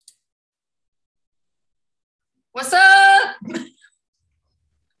What's up? Are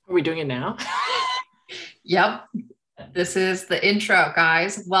we doing it now? Yep. This is the intro,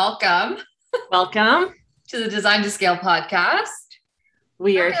 guys. Welcome Welcome. to the Design to Scale podcast.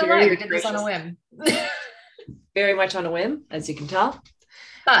 We are Not gonna lie, here. we did this on a whim. Very much on a whim, as you can tell.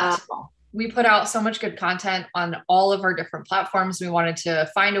 But we put out so much good content on all of our different platforms. We wanted to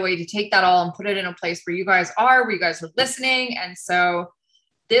find a way to take that all and put it in a place where you guys are listening. And so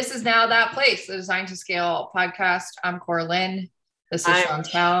this is now that place, the Design to Scale podcast. I'm Cora Lynn. This is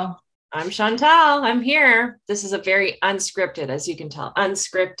Chantel. I'm Chantel. I'm here. This is a very unscripted, as you can tell,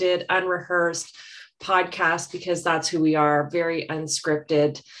 unscripted, unrehearsed podcast, because that's who we are. Very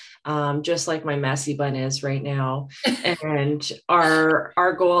unscripted, just like my messy bun is right now. And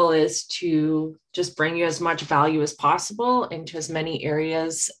our goal is to just bring you as much value as possible into as many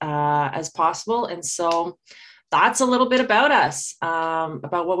areas as possible. And so that's a little bit about us,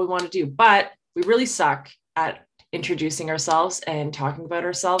 about what we want to do. But we really suck at introducing ourselves and talking about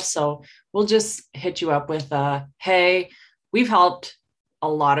ourselves. So we'll just hit you up with, hey, we've helped a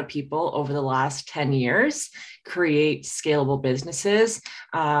lot of people over the last 10 years create scalable businesses.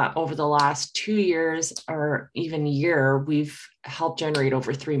 Over the last 2 years or even year, we've helped generate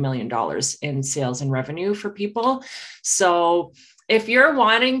over $3 million in sales and revenue for people. So if you're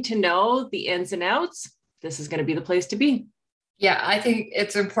wanting to know the ins and outs, this is going to be the place to be. Yeah, I think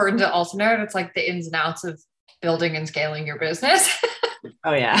it's important to also note it's like the ins and outs of building and scaling your business.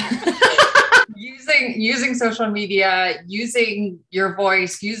 Oh yeah. using social media, using your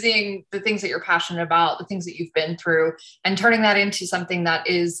voice, using the things that you're passionate about, the things that you've been through, and turning that into something that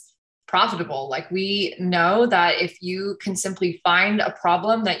is profitable. Like, we know that if you can simply find a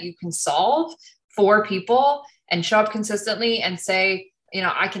problem that you can solve for people and show up consistently and say,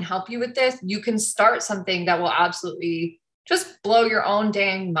 I can help you with this, you can start something that will absolutely just blow your own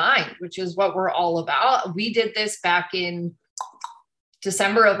dang mind, which is what we're all about. We did this back in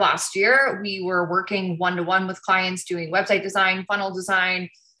December of last year. We were working one-to-one with clients, doing website design, funnel design,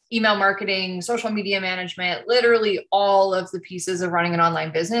 email marketing, social media management, literally all of the pieces of running an online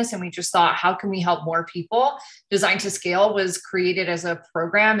business. And we just thought, how can we help more people? Design to Scale was created as a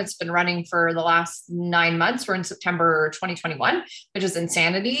program. It's been running for the last 9 months. We're in September 2021, which is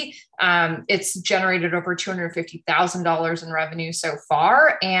insanity. It's generated over $250,000 in revenue so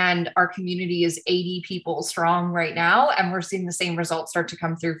far. And our community is 80 people strong right now. And we're seeing the same results start to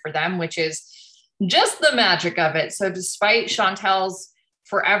come through for them, which is just the magic of it. So despite Chantel's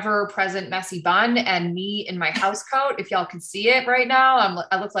forever present messy bun and me in my house coat, if y'all can see it right now,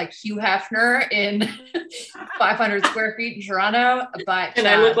 I look like Hugh Hefner in 500 square feet in Toronto. But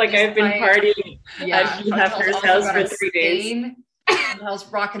I look like I've been partying at Hugh Hefner's house for 3 days. Chantel's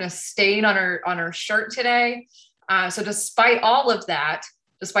rocking a stain on her shirt today. So despite all of that,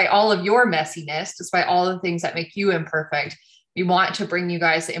 despite all of your messiness, despite all the things that make you imperfect, we want to bring you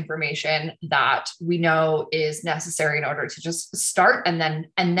guys the information that we know is necessary in order to just start and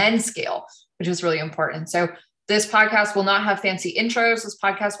then scale, which is really important. So this podcast will not have fancy intros. This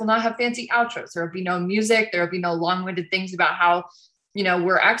podcast will not have fancy outros. There will be no music. There will be no long-winded things about how,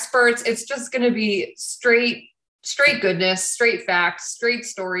 we're experts. It's just going to be straight goodness, straight facts, straight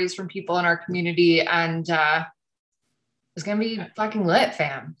stories from people in our community. And it's going to be fucking lit,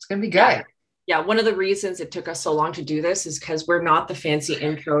 fam. It's going to be good. Yeah, one of the reasons it took us so long to do this is because we're not the fancy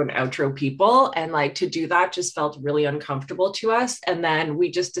intro and outro people. And to do that just felt really uncomfortable to us. And then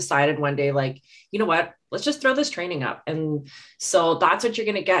we just decided one day, you know what, let's just throw this training up. And so that's what you're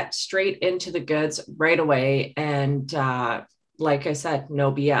going to get, straight into the goods right away. And like I said,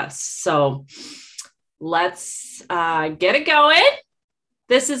 no BS. So let's get it going.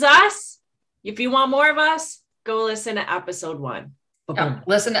 This is us. If you want more of us, go listen to episode 1.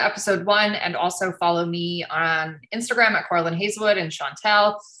 Listen to episode 1 and also follow me on Instagram at Corlin Hazelwood and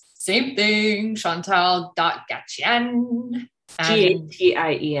Chantel. Same thing, Chantel.Gatien.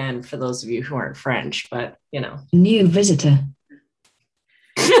 Gatien for those of you who aren't French, but New visitor.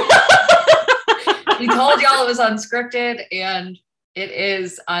 We told y'all it was unscripted, and it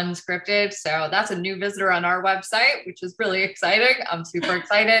is unscripted. So that's a new visitor on our website, which is really exciting. I'm super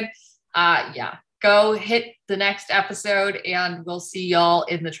excited. Go hit the next episode and we'll see y'all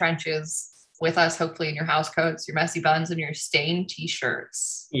in the trenches with us, hopefully in your house coats, your messy buns, and your stained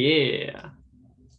t-shirts. Yeah.